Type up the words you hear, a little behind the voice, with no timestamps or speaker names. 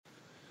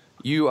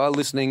You are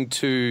listening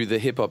to the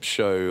Hip Hop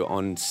Show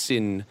on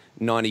SYN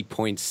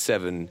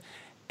 90.7,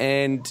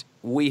 and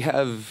we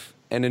have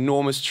an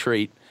enormous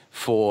treat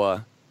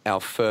for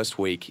our first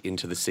week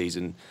into the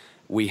season.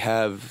 We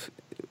have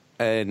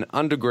an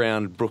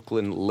underground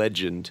Brooklyn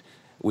legend.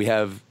 We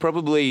have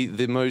probably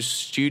the most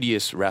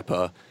studious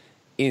rapper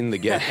in the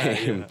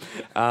game.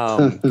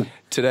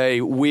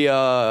 Today we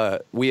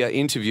are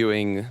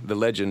interviewing the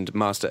legend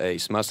Masta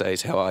Ace. Masta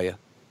Ace, how are you?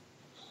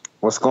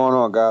 What's going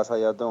on, guys? How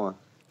y'all doing?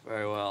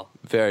 Very well.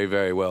 Very,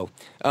 very well.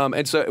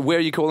 And so where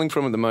are you calling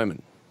from at the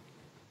moment?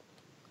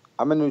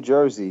 I'm in New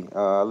Jersey.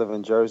 I live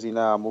in Jersey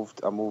now. I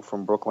moved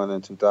from Brooklyn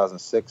in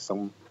 2006.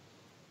 I'm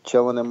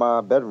chilling in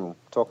my bedroom,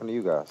 talking to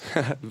you guys.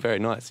 Very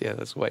nice. Yeah,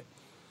 that's great.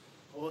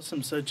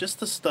 Awesome. So just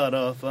to start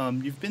off,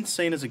 you've been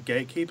seen as a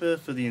gatekeeper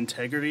for the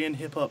integrity in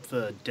hip-hop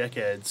for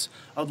decades.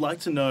 I'd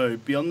like to know,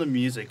 beyond the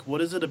music, what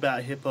is it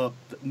about hip-hop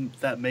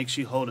that makes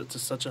you hold it to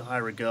such a high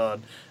regard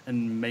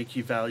and make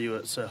you value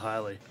it so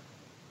highly?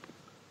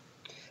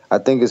 I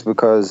think it's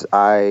because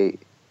I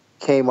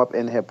came up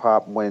in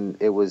hip-hop when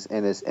it was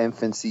in its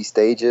infancy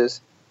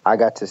stages. I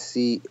got to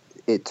see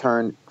it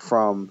turn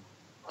from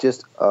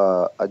just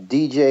a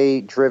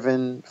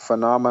DJ-driven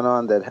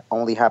phenomenon that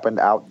only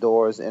happened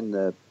outdoors in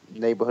the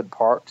neighborhood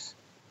parks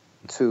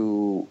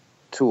to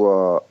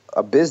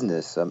a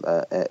business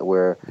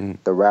where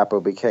the rapper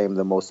became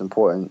the most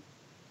important,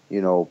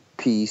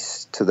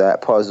 piece to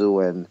that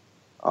puzzle. And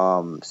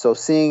so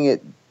seeing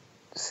it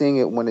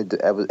when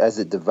as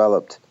it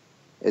developed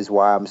is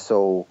why I'm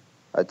so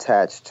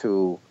attached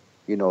to,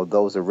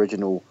 those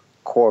original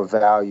core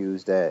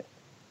values that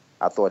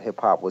I thought hip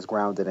hop was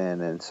grounded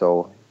in. And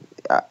so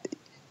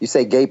you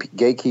say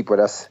gatekeeper,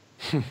 that's,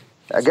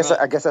 I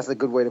guess that's a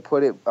good way to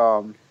put it.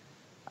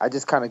 I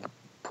just kind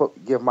of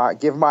give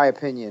my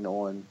opinion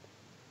on,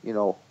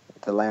 the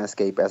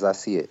landscape as I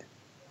see it.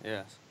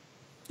 Yes.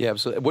 Yeah,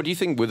 absolutely. What do you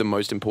think were the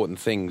most important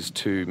things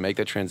to make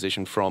that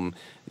transition from,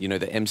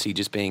 the MC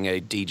just being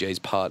a DJ's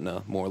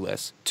partner, more or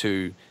less,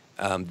 to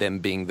them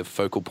being the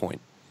focal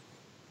point?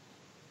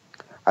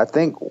 I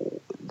think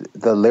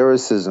the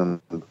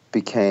lyricism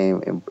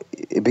became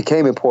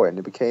important.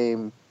 It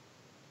became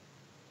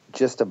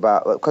just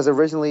about, because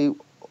originally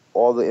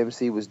all the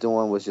MC was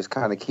doing was just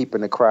kind of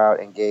keeping the crowd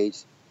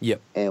engaged.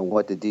 Yep. And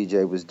what the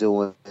DJ was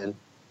doing,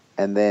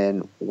 and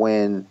then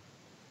when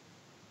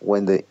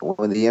the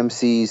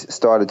MCs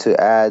started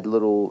to add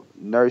little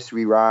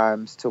nursery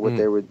rhymes to what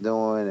they were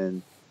doing,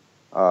 and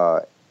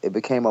it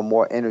became a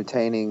more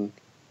entertaining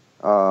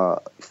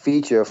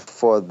feature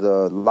for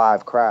the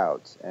live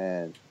crowds.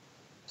 And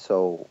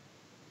so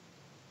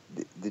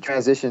the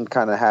transition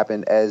kind of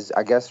happened as,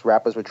 I guess,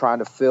 rappers were trying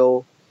to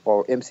fill,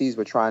 or MCs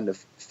were trying to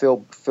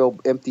fill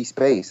empty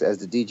space as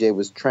the DJ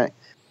was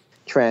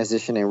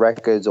transitioning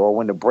records, or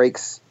when the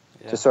breaks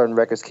to certain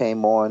records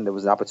came on, there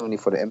was an opportunity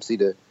for the MC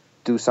to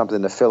do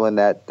something to fill in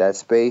that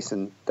space,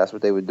 and that's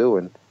what they would do,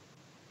 and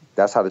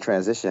that's how the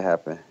transition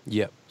happened.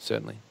 Yeah,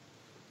 certainly.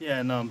 Yeah,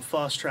 and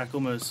fast track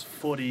almost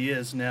 40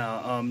 years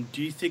now.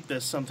 Do you think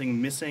there's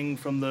something missing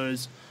from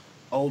those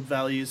old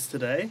values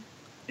today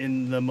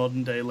in the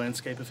modern day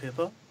landscape of hip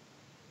hop?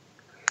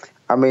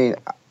 I mean,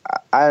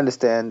 I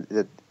understand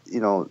that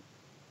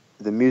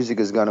the music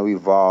is going to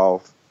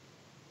evolve.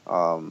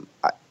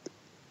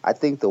 I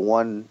think the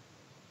one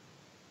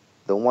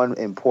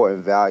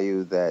important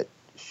value that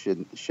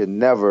should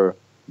never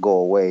go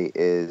away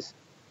is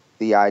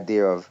the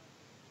idea of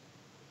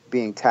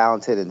being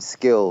talented and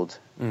skilled.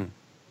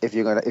 If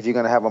you're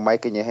gonna have a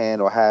mic in your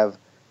hand or have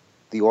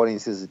the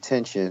audience's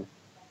attention,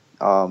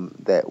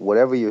 that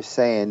whatever you're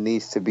saying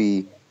needs to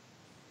be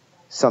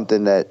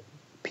something that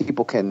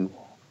people can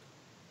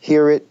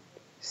hear it,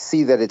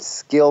 see that it's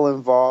skill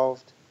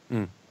involved,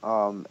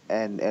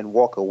 and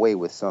walk away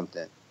with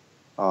something.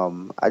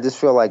 I just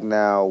feel like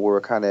now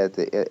we're kind of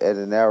at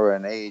an era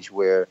and age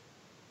where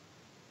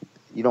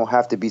you don't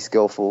have to be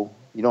skillful.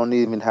 You don't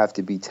even have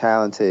to be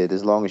talented,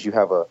 as long as you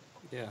have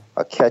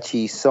a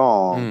catchy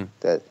song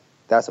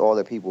that's all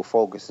that people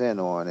focus in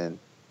on. And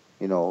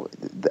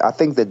I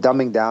think the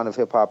dumbing down of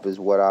hip hop is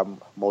what I'm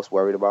most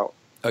worried about.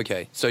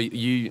 Okay, so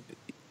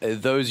are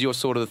those your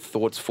sort of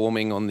thoughts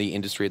forming on the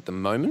industry at the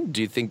moment?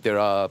 Do you think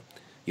there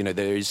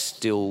is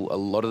still a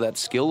lot of that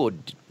skill, or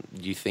do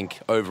you think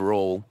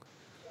overall,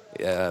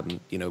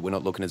 we're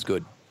not looking as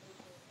good?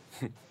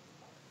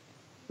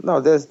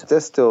 No,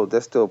 there's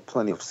still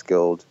plenty of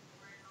skilled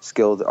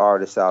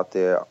artists out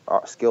there,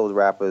 skilled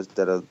rappers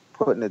that are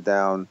putting it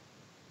down,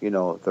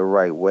 the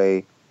right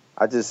way.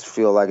 I just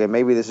feel like, and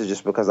maybe this is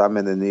just because I'm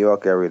in the New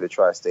York area, the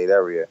tri-state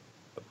area,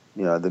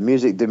 the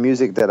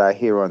music that I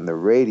hear on the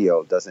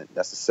radio doesn't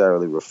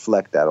necessarily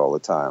reflect that all the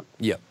time.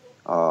 Yeah.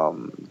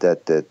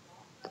 That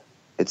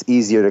it's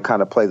easier to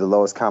kind of play the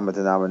lowest common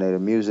denominator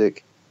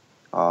music,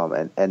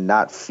 and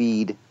not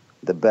feed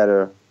the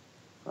better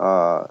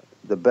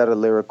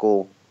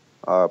lyrical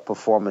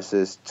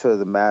performances to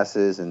the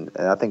masses, and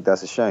I think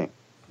that's a shame.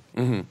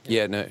 Mm-hmm.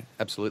 Yeah, no,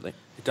 absolutely.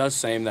 It does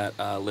seem that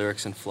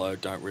lyrics and flow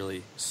don't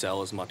really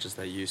sell as much as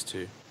they used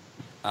to.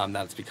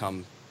 That it's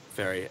become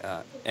very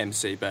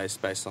MC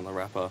based on the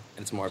rapper,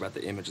 and it's more about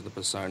the image and the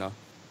persona.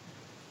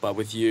 But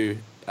with you,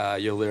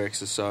 your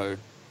lyrics are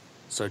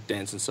so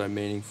dense and so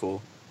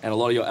meaningful, and a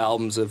lot of your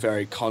albums are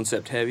very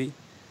concept heavy,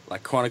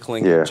 like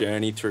chronicling your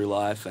journey through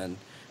life and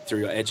through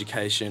your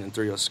education and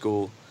through your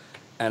school.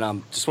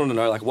 And just wanted to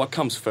know, like, what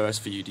comes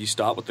first for you? Do you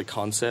start with the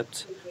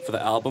concept for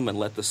the album and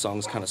let the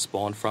songs kind of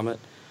spawn from it,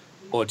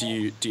 or do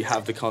you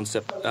have the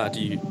concept?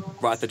 Do you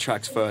write the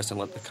tracks first and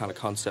let the kind of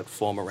concept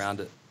form around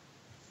it?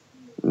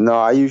 No,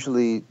 I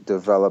usually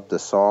develop the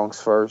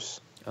songs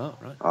first. Oh,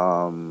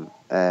 right.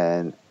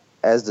 And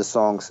as the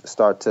songs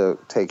start to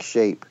take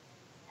shape,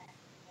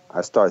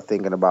 I start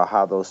thinking about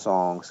how those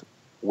songs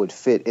would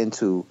fit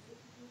into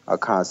a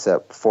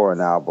concept for an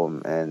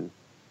album, and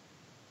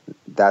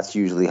that's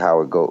usually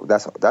how it goes.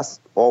 That's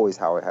always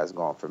how it has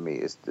gone for me.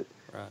 Is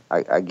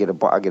I get a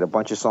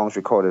bunch of songs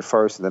recorded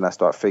first, and then I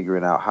start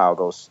figuring out how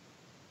those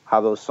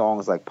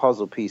songs, like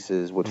puzzle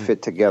pieces, would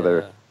fit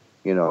together.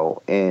 You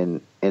know,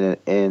 in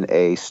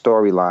a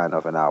storyline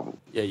of an album.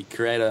 Yeah, you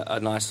create a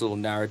nice little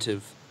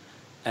narrative,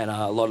 and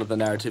a lot of the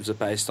narratives are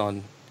based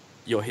on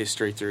your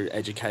history through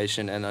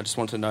education. And I just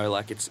want to know,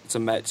 like, it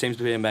seems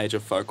to be a major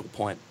focal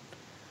point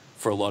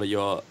for a lot of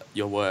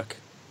your work.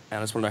 And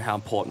I just want to know, how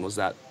important was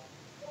that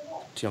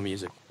to your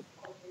music?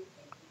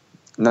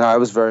 No, it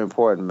was very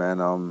important, man.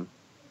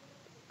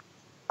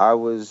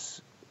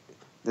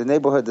 The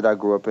neighborhood that I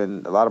grew up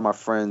in, a lot of my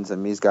friends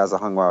and these guys I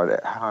hung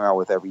out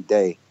with every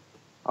day.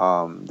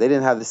 They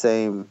didn't have the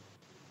same,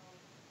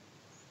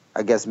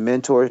 I guess,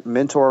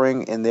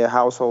 mentoring in their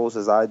households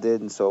as I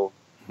did, and so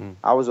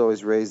I was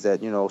always raised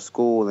that, you know,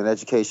 school and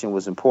education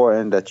was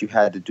important, that you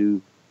had to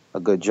do a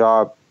good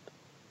job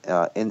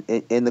in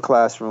the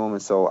classroom,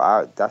 and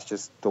so that's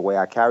just the way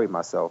I carried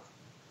myself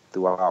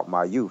throughout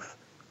my youth.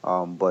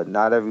 But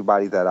not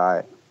everybody that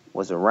I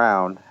was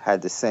around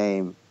had the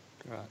same,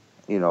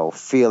 you know,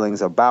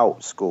 feelings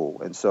about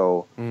school, and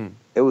so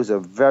it was a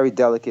very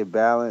delicate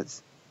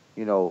balance,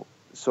 you know,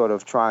 sort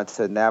of trying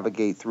to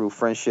navigate through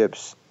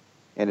friendships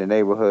in the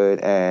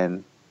neighborhood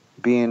and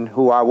being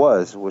who I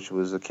was, which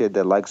was a kid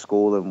that liked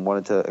school and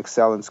wanted to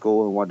excel in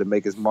school and wanted to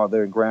make his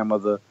mother and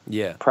grandmother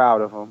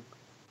proud of him.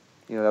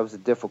 You know, that was a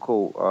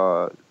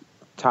difficult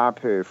time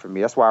period for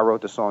me. That's why I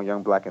wrote the song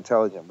Young Black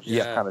Intelligent, which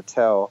just kind of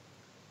tell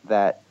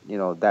that, you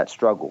know, that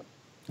struggle.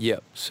 Yeah,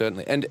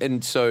 certainly.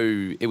 And so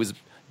it was,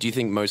 do you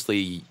think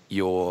mostly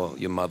your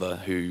mother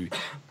who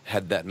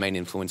had that main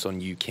influence on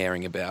you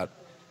caring about,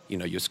 you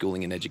know, your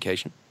schooling and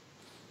education?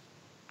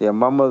 Yeah,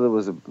 my mother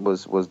was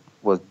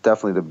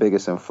definitely the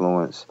biggest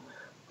influence.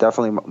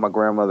 Definitely, my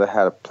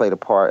grandmother played a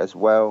part as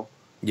well.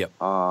 Yep.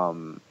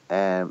 And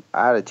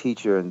I had a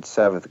teacher in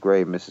 7th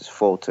grade, Mrs.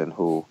 Fulton,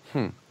 who,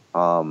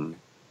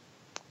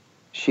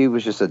 she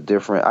was just a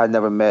different. I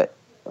never met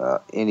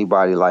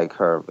anybody like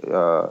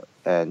her,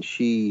 and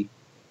she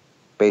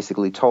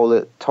basically told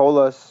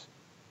us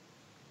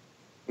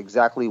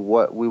exactly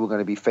what we were going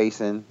to be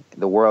facing,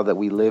 the world that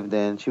we lived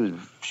in. She was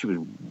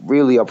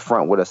really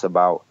upfront with us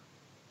about,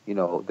 you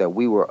know, that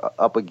we were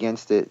up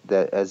against it,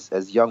 that as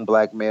young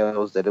black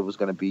males, that it was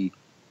going to be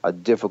a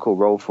difficult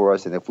road for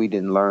us, and if we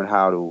didn't learn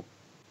how to,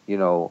 you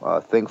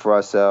know, think for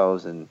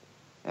ourselves and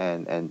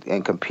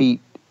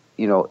compete,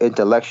 you know,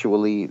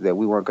 intellectually, that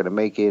we weren't going to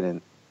make it.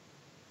 And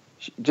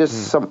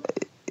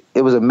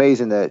it was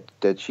amazing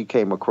that she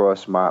came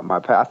across my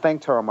path. I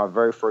thanked her on my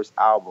very first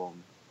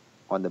album,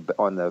 on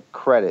the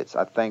credits.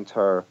 I thanked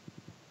her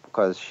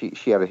because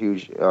she had a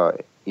huge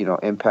you know,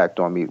 impact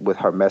on me with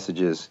her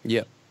messages.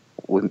 Yeah.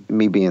 With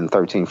me being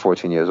 13,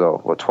 14 years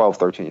old, or 12,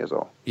 13 years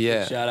old.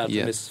 Yeah. Shout out to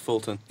Mrs.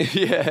 Fulton.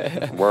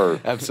 Yeah.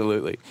 Word.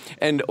 Absolutely.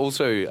 And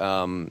also,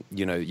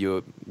 you know,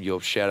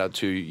 your shout out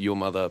to your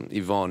mother,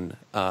 Yvonne,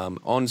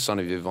 on Son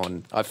of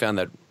Yvonne. I found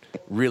that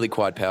really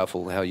quite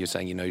powerful, how you're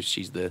saying, you know,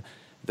 she's the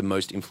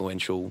most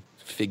influential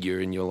figure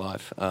in your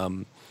life.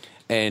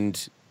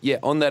 And yeah,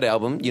 on that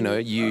album, you know,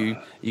 you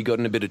got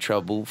in a bit of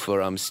trouble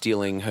for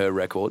stealing her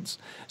records.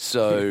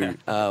 So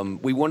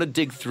we want to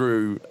dig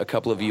through a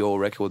couple of your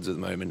records at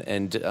the moment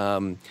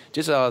and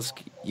just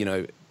ask, you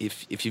know,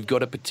 if you've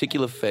got a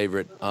particular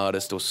favorite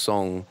artist or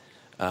song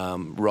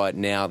right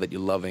now that you're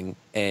loving,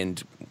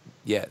 and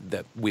yeah,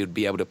 that we'd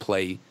be able to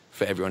play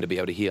for everyone to be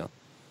able to hear.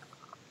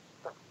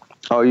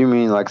 Oh, you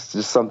mean like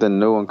just something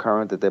new and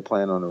current that they're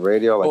playing on the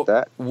radio, like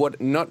that? What?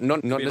 Not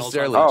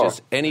necessarily.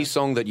 Just any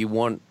song that you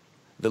want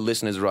the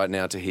listeners right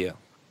now to hear.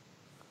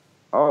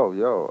 Oh,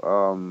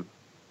 yo,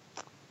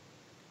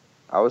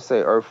 I would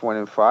say Earth, Wind,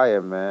 and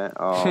Fire, man.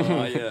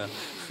 Oh yeah,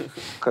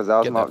 because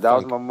that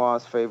was my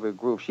mom's favorite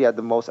group. She had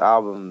the most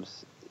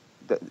albums.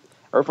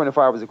 Earth, Wind, and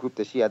Fire was a group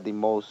that she had the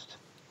most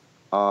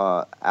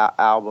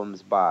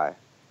albums by.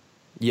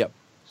 Yep.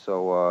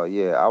 So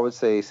yeah, I would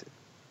say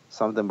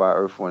something by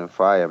Earth, Wind, and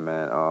Fire,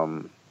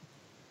 man.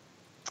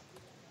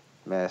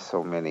 Man,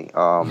 so many.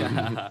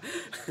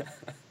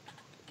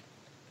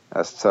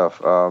 That's tough.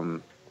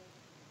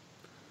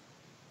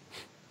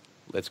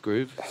 Let's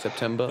Groove,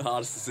 September. The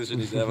hardest decision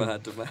he's ever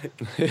had to make.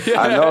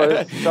 I know,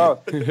 it's tough.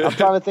 I'm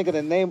trying to think of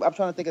the name. I'm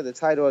trying to think of the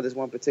title of this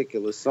one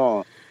particular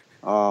song.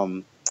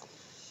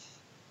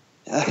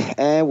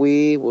 And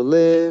we will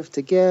live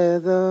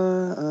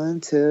together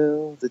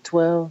until the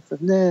 12th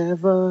of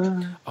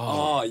never.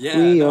 Oh, yeah.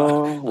 We no,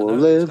 all I will know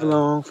the live tune.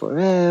 long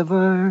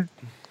forever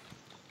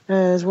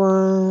as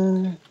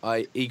one.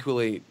 I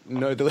equally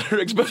know the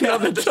lyrics, but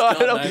not the I just can't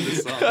title. name the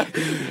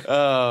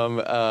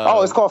song.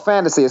 Oh, it's called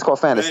Fantasy. It's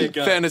called There Fantasy. you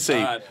go. Fantasy.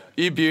 All right.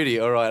 You beauty.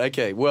 All right.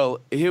 Okay.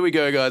 Well, here we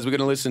go, guys. We're going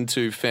to listen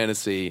to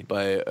Fantasy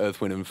by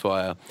Earth, Wind and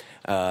Fire.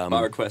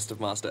 By request of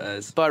Master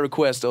Ace. By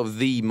request of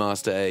the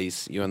Master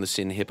Ace. You're on the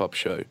Sin Hip Hop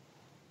Show.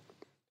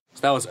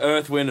 So that was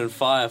Earth, Wind and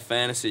Fire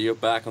Fantasy. You're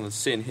back on the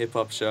Sin Hip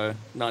Hop Show,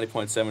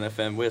 90.7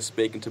 FM. We're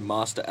speaking to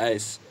Master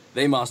Ace,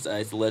 the Master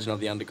Ace, the legend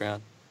of the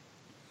underground.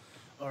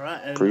 All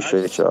right, and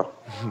Appreciate y'all.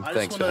 I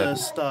Thanks just for want having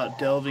to me. start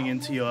delving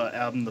into your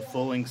album, The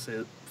Falling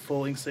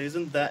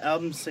Season. That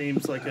album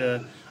seems like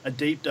a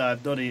deep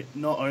dive,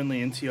 not only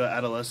into your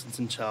adolescence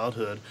and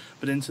childhood,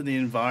 but into the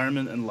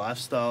environment and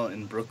lifestyle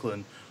in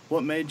Brooklyn.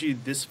 What made you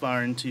this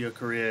far into your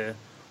career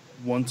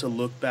want to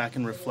look back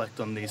and reflect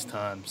on these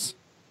times?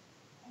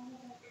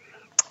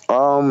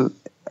 I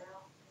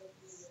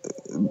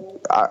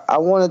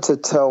wanted to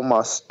tell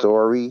my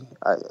story.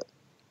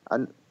 I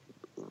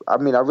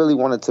mean, I really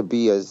wanted to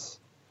be as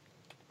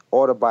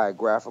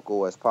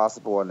autobiographical as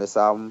possible on this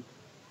album.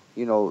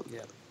 You know,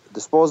 Yeah.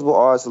 Disposable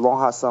Arts, Long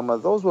Hot Summer,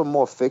 those were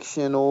more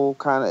fictional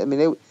kind of. I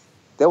mean,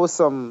 there was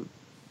some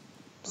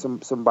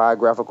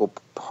biographical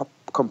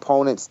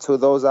components to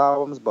those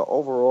albums, but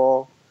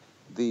overall,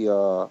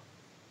 the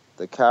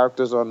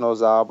characters on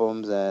those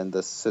albums and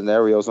the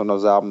scenarios on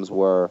those albums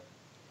were,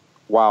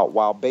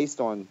 while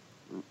based on,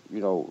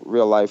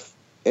 real life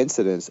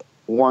incidents,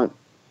 weren't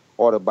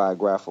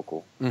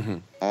autobiographical. Mm-hmm.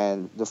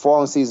 And The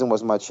Fallen Season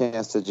was my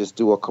chance to just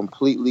do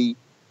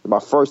my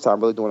first time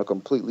really doing a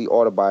completely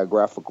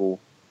autobiographical,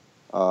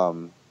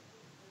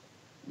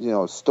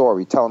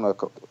 story, telling an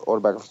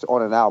autobiography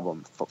on an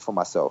album for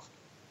myself.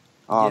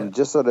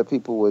 Just so that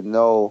people would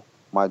know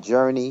my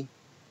journey,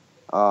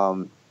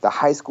 the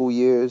high school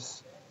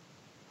years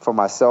for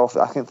myself.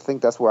 I can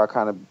think that's where I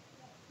kind of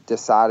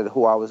decided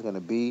who I was going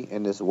to be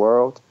in this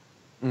world.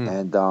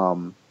 And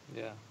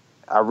Yeah.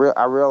 I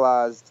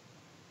realized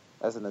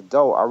as an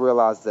adult,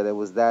 that it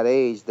was that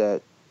age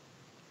that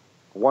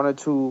one or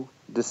two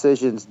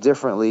decisions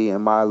differently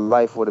in my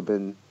life would have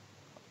been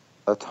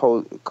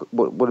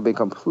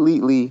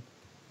completely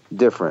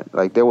different.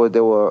 Like there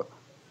were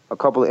a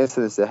couple of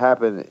incidents that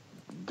happened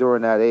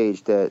during that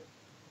age that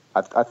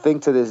I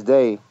think to this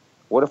day,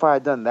 what if I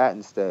had done that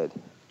instead?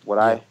 Would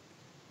I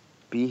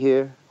be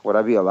here? Would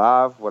I be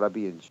alive? Would I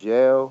be in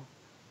jail?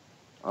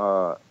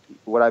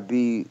 Would I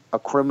be a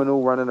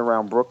criminal running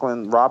around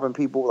Brooklyn robbing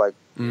people? Like,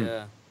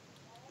 Yeah.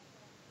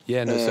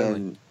 Yeah, no, certainly.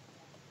 and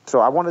so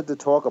I wanted to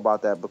talk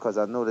about that because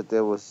I know that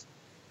there's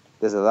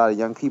a lot of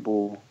young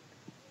people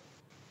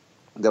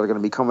that are going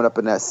to be coming up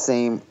in that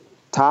same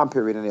time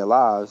period in their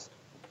lives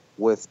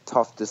with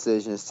tough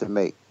decisions to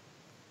make.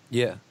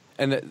 Yeah,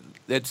 and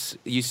that's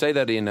you say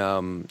that in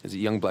is it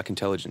Young Black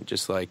Intelligent?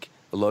 Just like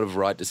a lot of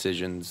right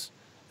decisions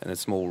and a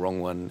small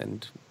wrong one,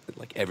 and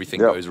like everything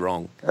goes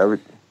wrong.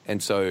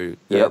 And so,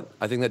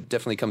 I think that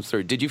definitely comes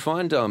through. Did you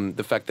find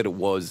the fact that it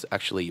was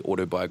actually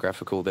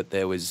autobiographical, that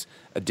there was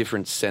a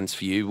different sense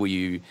for you? Were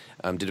you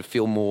did it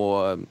feel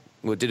more?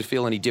 Did it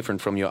feel any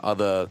different from your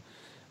other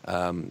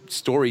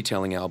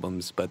storytelling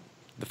albums? But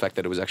the fact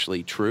that it was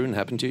actually true and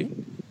happened to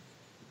you?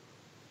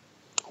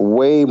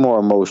 Way more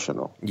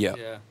emotional. Yeah.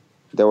 Yeah.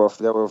 There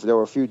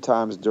were a few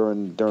times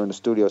during the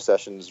studio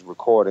sessions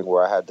recording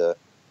where I had to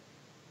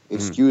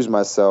excuse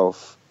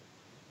myself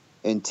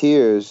in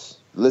tears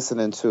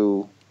listening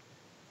to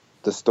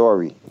the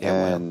story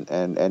and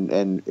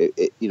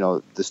it,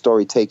 the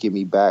story taking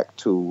me back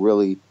to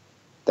really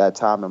that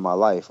time in my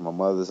life. My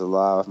mother's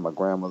alive, my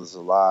grandmother's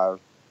alive.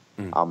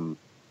 I'm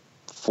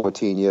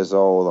 14 years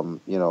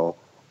old.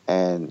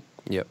 And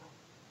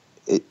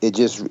it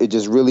just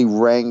really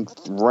rang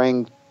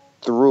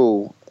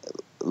through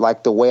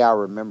like the way I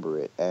remember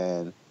it.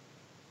 And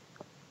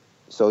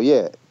so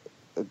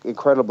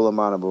incredible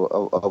amount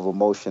of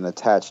emotion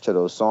attached to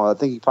those songs. I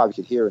think you probably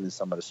could hear it in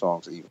some of the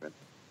songs even.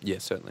 Yeah,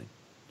 certainly.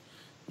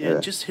 Yeah,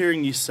 just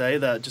hearing you say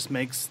that just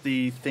makes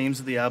the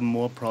themes of the album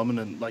more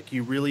prominent. Like,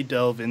 you really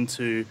delve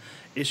into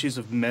issues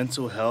of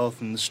mental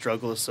health and the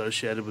struggle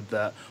associated with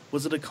that.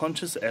 Was it a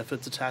conscious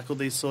effort to tackle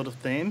these sort of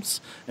themes?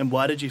 And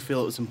why did you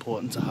feel it was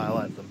important to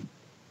highlight them?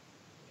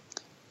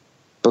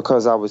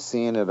 Because I was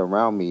seeing it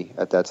around me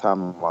at that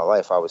time in my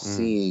life. I was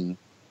seeing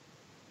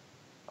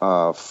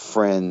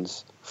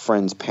friends'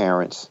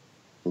 parents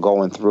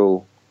going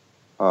through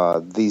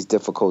these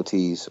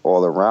difficulties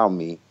all around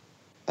me.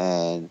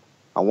 And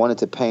I wanted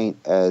to paint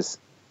as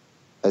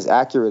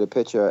accurate a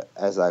picture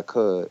as I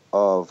could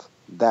of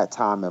that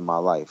time in my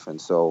life.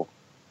 And so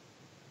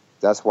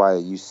that's why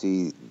you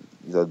see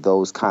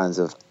those kinds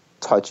of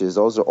touches.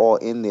 Those are all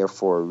in there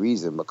for a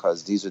reason,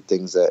 because these are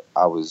things that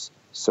I was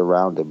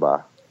surrounded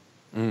by.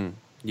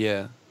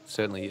 Yeah,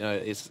 certainly.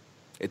 It's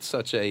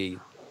such a,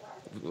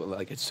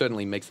 it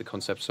certainly makes the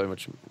concept so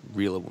much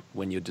realer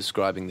when you're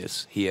describing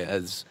this here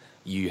as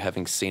you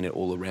having seen it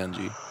all around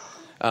you.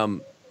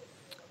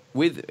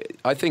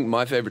 I think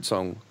my favorite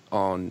song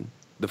on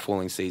The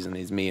Falling Season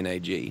is Me and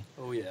AG.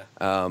 Oh, yeah.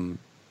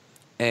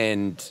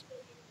 And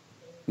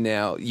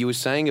now you were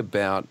saying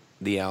about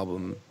the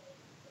album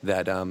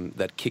that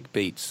that Kick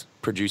Beats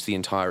produced the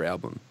entire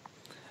album.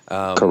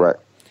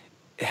 Correct.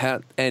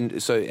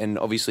 And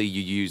obviously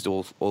you used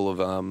all of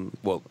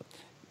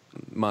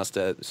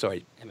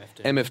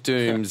MF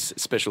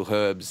Doom's Special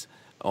Herbs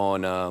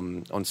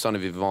on Son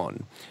of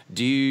Yvonne.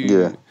 Do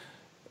you?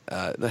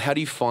 How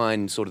do you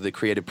find sort of the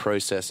creative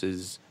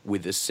processes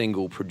with a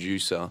single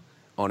producer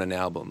on an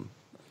album?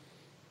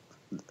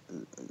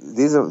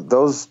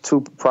 Those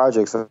two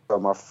projects are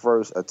my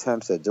first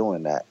attempts at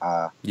doing that.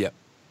 I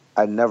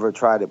never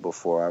tried it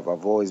before.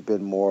 I've always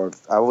been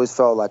I always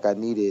felt like I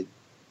needed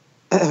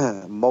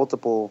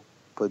multiple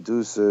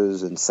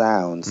producers and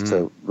sounds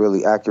to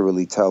really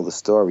accurately tell the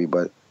story.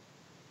 But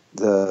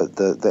the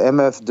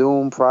MF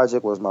Doom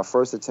project was my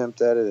first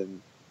attempt at it,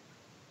 and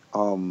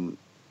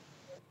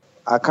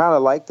I kind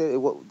of liked it.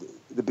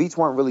 The beats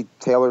weren't really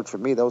tailored for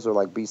me. Those are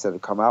like beats that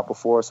had come out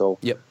before, so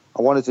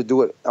I wanted to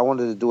do it. I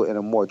wanted to do it in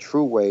a more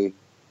true way,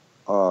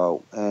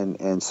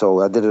 and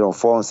so I did it on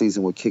Fallen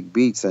Season with Kick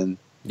Beats, and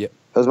it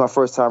was my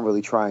first time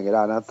really trying it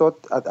out. And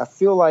I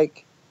feel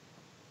like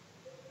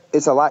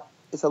it's a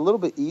little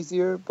bit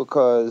easier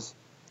because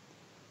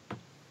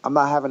I'm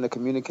not having to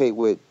communicate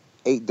with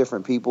 8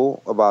 different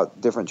people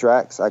about different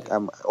tracks.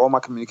 All my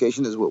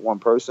communication is with one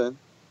person,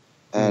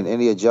 and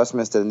any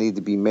adjustments that need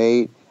to be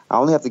made, I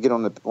only have to get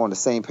on the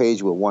same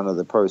page with one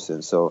other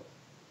person. So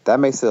that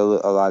makes it a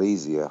lot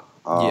easier.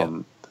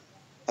 And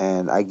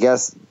I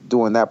guess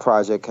doing that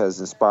project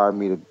has inspired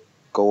me to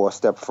go a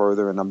step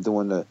further, and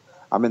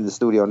I'm in the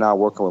studio now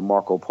working with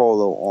Marco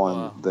Polo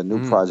on the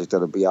new project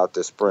that'll be out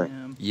this spring.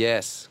 Damn.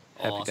 Yes.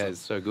 Happy Days,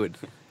 so good.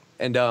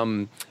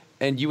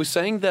 And you were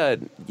saying that,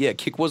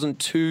 Kick wasn't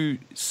too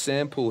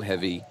sample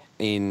heavy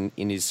in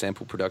his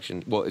sample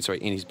production. Well, sorry,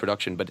 in his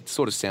production, but it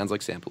sort of sounds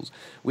like samples.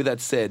 With that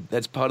said,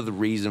 that's part of the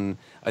reason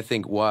I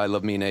think why I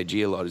love Me and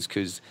AG a lot is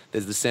because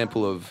there's the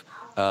sample of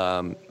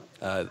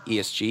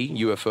ESG,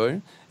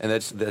 UFO, and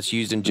that's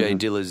used in Jay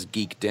Dilla's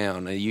Geek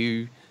Down. Are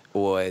you,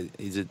 or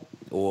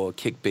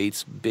Kick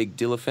Beats, big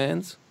Dilla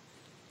fans?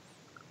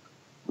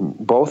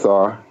 Both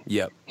are.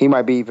 Yeah. He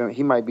might be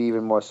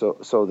even more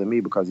so than me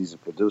because he's a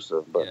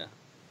producer. But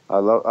I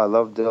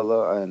love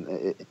Dilla,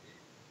 and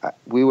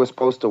we were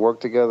supposed to work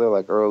together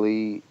like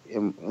early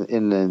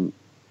in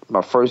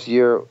my first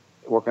year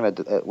working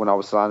when I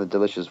was signed to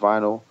Delicious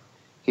Vinyl.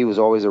 He was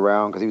always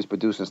around because he was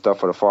producing stuff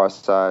for the Far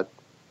Side.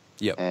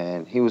 Yeah.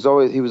 And he was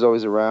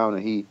always around,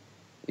 and he,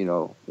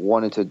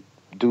 wanted to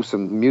do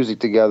some music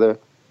together.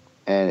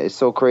 And it's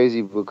so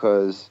crazy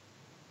because,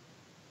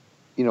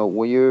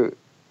 when you're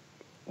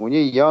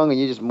young and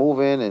you're just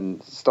moving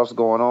and stuff's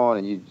going on,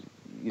 and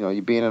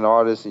you're being an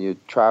artist and you're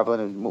traveling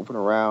and moving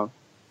around,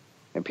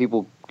 and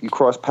you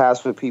cross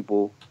paths with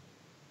people,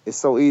 it's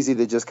so easy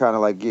to just kind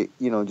of like get,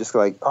 just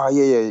like, oh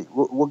yeah,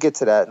 we'll get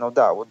to that, no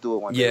doubt, we'll do it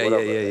one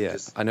day. Yeah.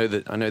 I know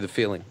the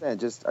feeling. And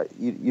just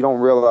you don't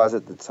realize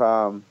at the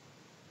time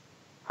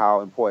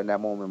how important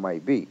that moment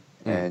might be,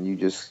 and you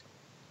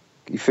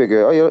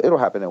figure, oh, it'll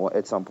happen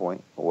at some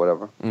point or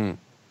whatever.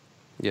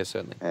 Yeah,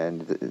 certainly.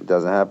 And it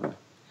doesn't happen.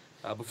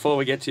 Before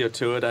we get to your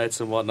tour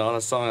dates and whatnot,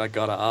 it's something I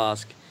gotta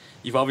ask.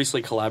 You've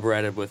obviously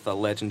collaborated with a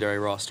legendary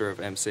roster of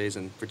MCs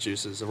and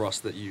producers, a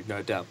roster that you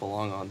no doubt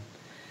belong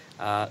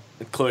on,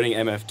 including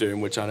MF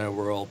Doom, which I know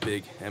we're all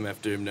big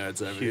MF Doom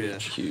nerds over here.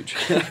 Huge.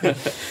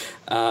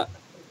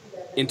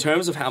 In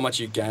terms of how much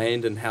you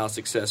gained and how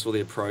successful the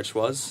approach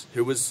was,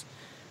 who was,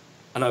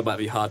 I know it might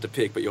be hard to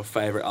pick, but your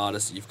favourite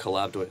artist that you've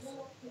collabed with?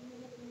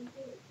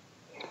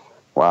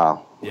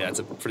 Wow. Yeah, it's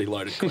a pretty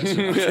loaded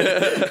question.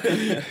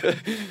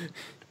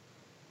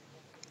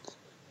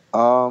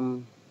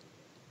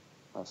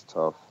 That's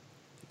tough.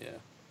 Yeah.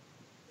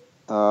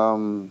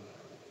 I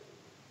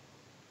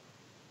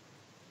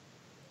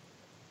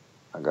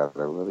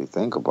gotta really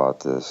think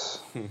about this.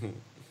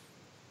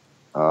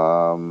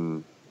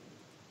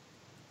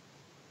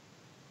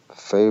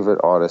 Favorite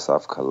artist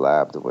I've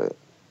collabed with.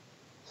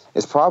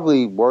 It's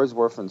probably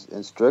Wordsworth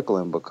and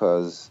Strickland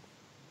because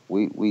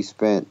we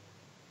spent,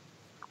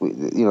 I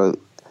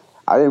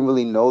didn't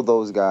really know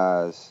those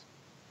guys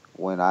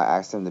when I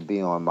asked them to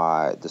be on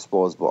my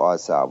Disposable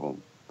Arts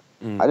album.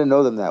 I didn't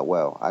know them that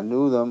well. I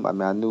knew them. I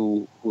mean, I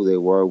knew who they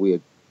were.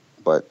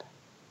 But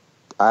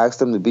I asked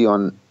them to be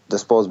on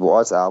Disposable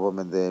Arts album,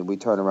 and then we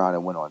turned around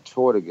and went on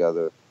tour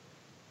together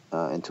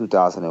in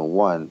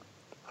 2001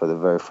 for the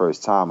very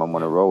first time. I'm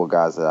on the road with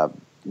guys that I,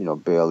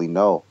 barely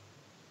know,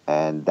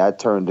 and that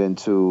turned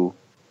into,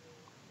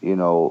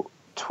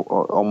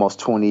 almost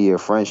 20-year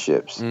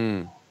friendships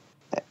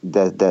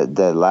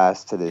that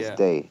last to this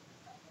day.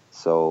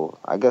 So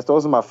I guess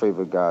those are my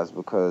favorite guys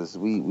because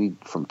we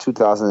from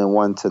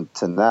 2001 to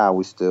now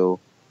we still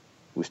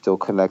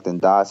connecting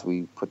dots.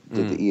 We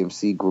did the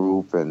EMC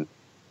group and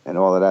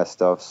all of that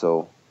stuff.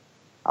 So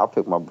I'll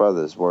pick my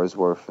brothers,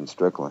 Wordsworth and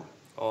Strickland.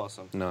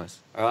 Awesome.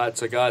 Nice. All right,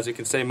 so guys, you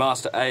can see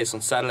Master Ace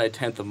on Saturday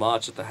 10th of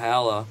March at the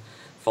Howler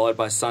followed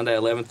by Sunday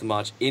 11th of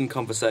March in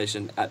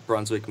Conversation at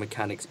Brunswick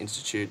Mechanics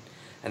Institute,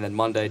 and then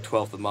Monday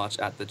 12th of March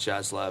at the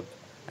Jazz Lab.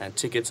 And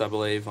tickets, I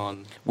believe,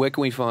 on... Where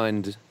can we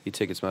find your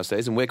tickets, Master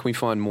Ace? And where can we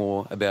find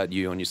more about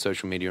you on your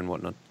social media and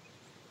whatnot?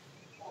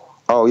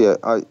 Oh,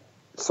 yeah.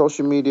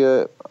 Social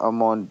media,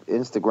 I'm on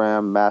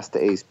Instagram, Master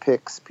Ace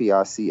Pics,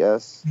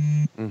 P-I-C-S.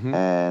 Mm-hmm.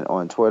 And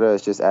on Twitter,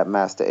 it's just at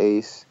Master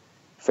Ace.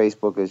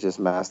 Facebook is just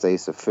Master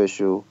Ace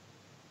Official.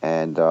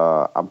 And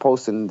I'm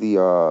posting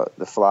the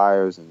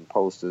flyers and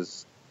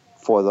posters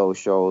for those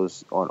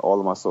shows on all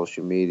of my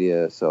social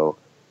media. So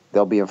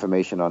there'll be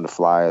information on the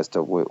flyers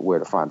to where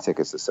to find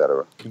tickets,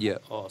 etc. Yeah.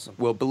 Awesome.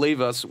 Well,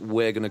 believe us,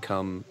 we're going to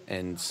come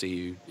and see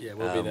you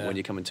we'll be there. when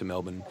you come into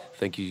Melbourne.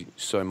 Thank you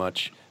so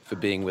much for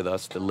being with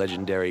us, the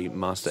legendary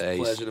Master Ace.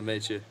 Pleasure to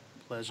meet you.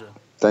 Pleasure.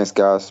 Thanks,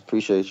 guys.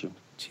 Appreciate you.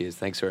 Cheers.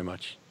 Thanks very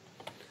much.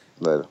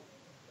 Later.